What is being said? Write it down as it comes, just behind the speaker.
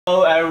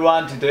Hello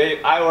everyone,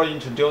 today I will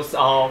introduce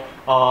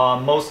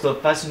our most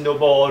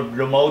fashionable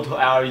remote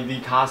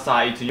LED car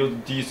site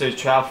using DC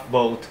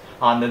 12V,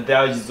 and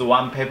there is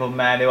one paper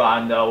manual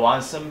and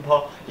one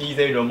simple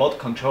easy remote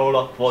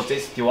controller for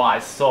this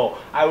device. So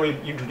I will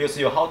introduce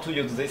you how to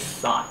use this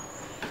site.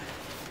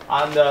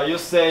 And you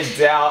see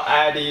there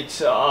added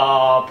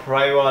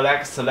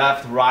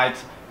left, right,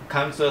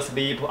 cancel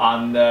sleep,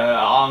 and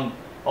on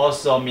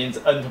also means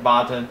enter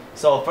button.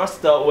 So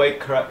first we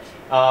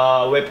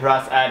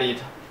press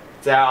edit.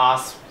 There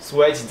are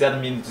switches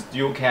that means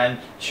you can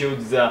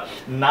choose the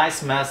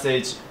nice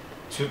message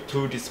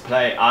to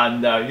display,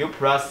 and you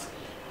press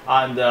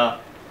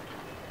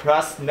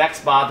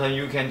next button.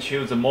 You can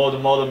choose the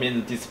mode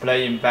means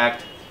display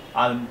impact,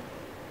 and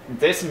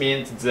this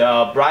means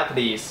the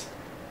brightness,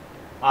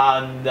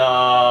 and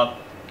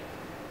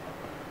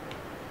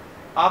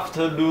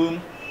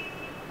afternoon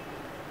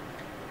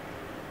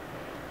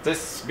this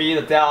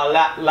speed. There are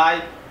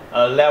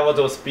levels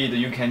of speed.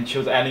 You can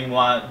choose any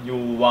one you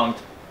want.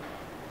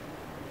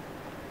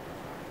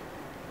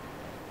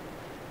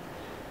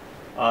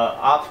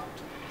 After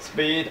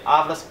speed,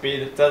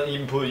 that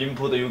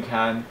input you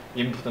can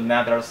input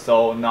another.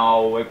 So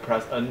now we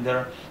press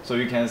enter. So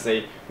you can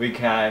see we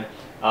can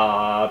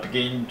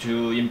begin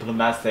to input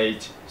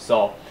message.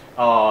 So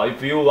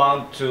if you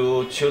want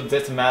to choose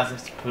this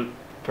message,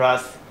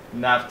 press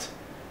left,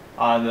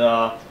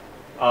 and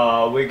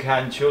we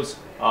can choose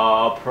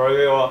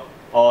preview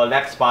or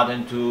next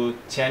button to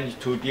change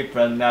to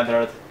different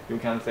letters. You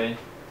can see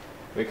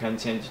we can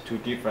change to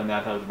different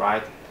letters,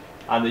 right?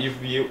 And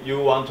if you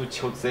want to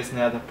choose this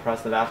letter,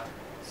 press left,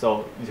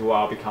 so it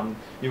will become,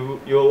 you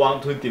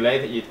want to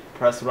delete it,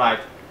 press right,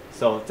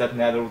 so that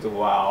letter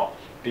will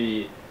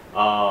be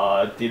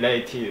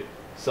deleted.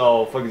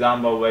 So for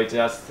example, we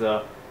just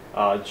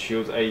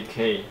choose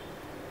AK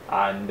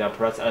and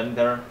press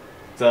enter,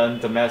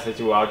 then the message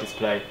will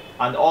display.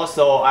 And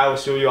also I will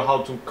show you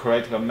how to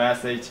create a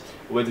message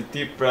with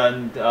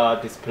different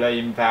display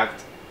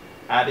impact.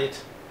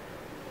 Edit,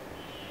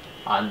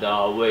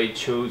 and we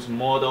choose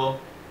model,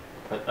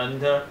 press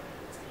enter.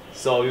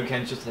 So you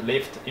can choose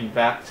lift,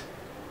 impact,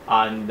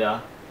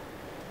 and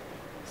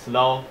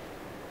slow,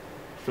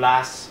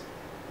 flash,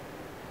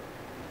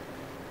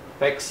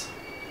 fix,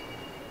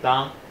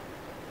 down.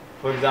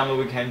 For example,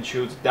 we can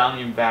choose down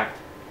impact,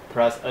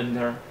 press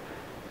enter.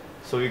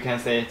 So you can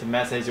see the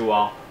message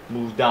will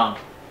move down.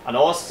 And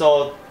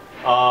also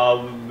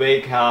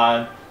we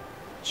can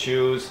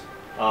choose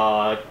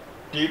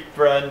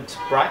different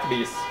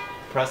brightness,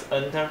 press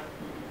enter.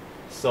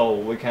 So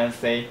we can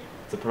see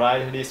the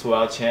brightness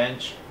will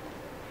change.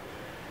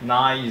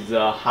 9 is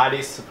the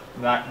highest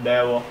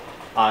level,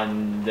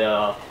 and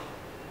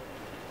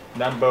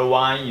number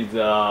 1 is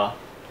the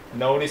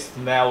lowest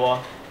level.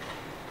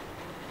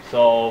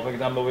 So for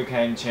example, we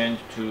can change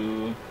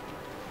to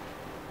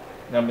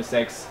number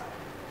 6.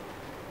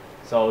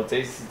 So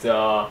this is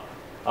the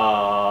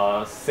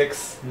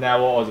 6th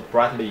level of the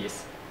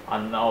brightness.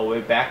 And now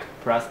we back,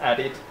 press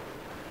edit,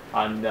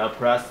 and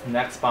press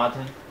next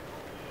button,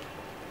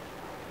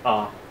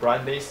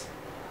 brightness,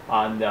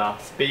 and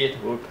speed,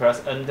 we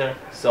press enter.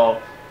 So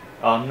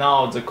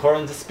now the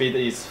current speed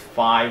is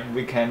 5.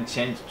 We can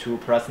change to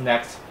press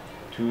next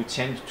to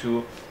change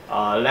to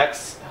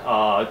next.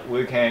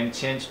 We can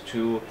change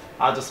to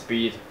other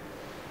speed.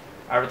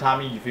 Every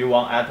time if you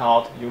want add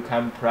out, you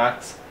can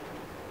press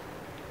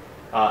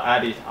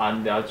edit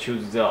and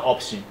choose the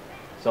option.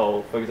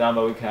 So for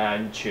example, we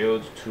can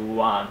choose to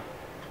 1,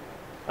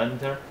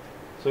 enter.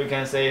 So you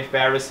can see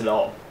very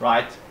slow,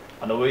 right?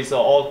 And with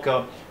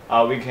OK,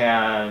 we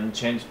can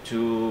change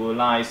to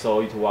 9,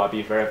 so it will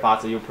be very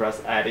fast. You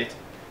press edit,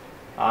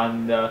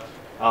 and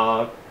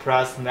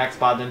press next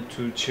button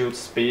to choose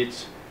speed,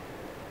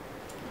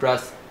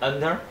 press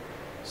enter.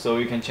 So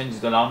you can change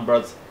the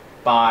numbers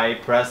by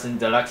pressing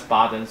the next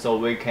button. So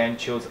we can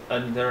choose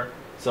enter.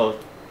 So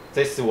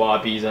this will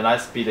be the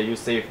next speed. You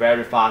see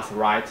very fast,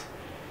 right?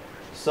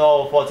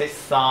 So for this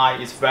side,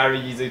 it's very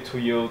easy to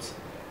use.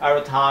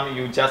 Every time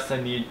you just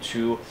need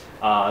to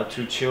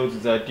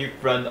choose the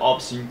different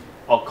option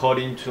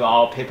according to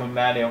our paper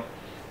manual.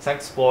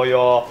 Thanks for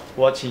your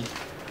watching.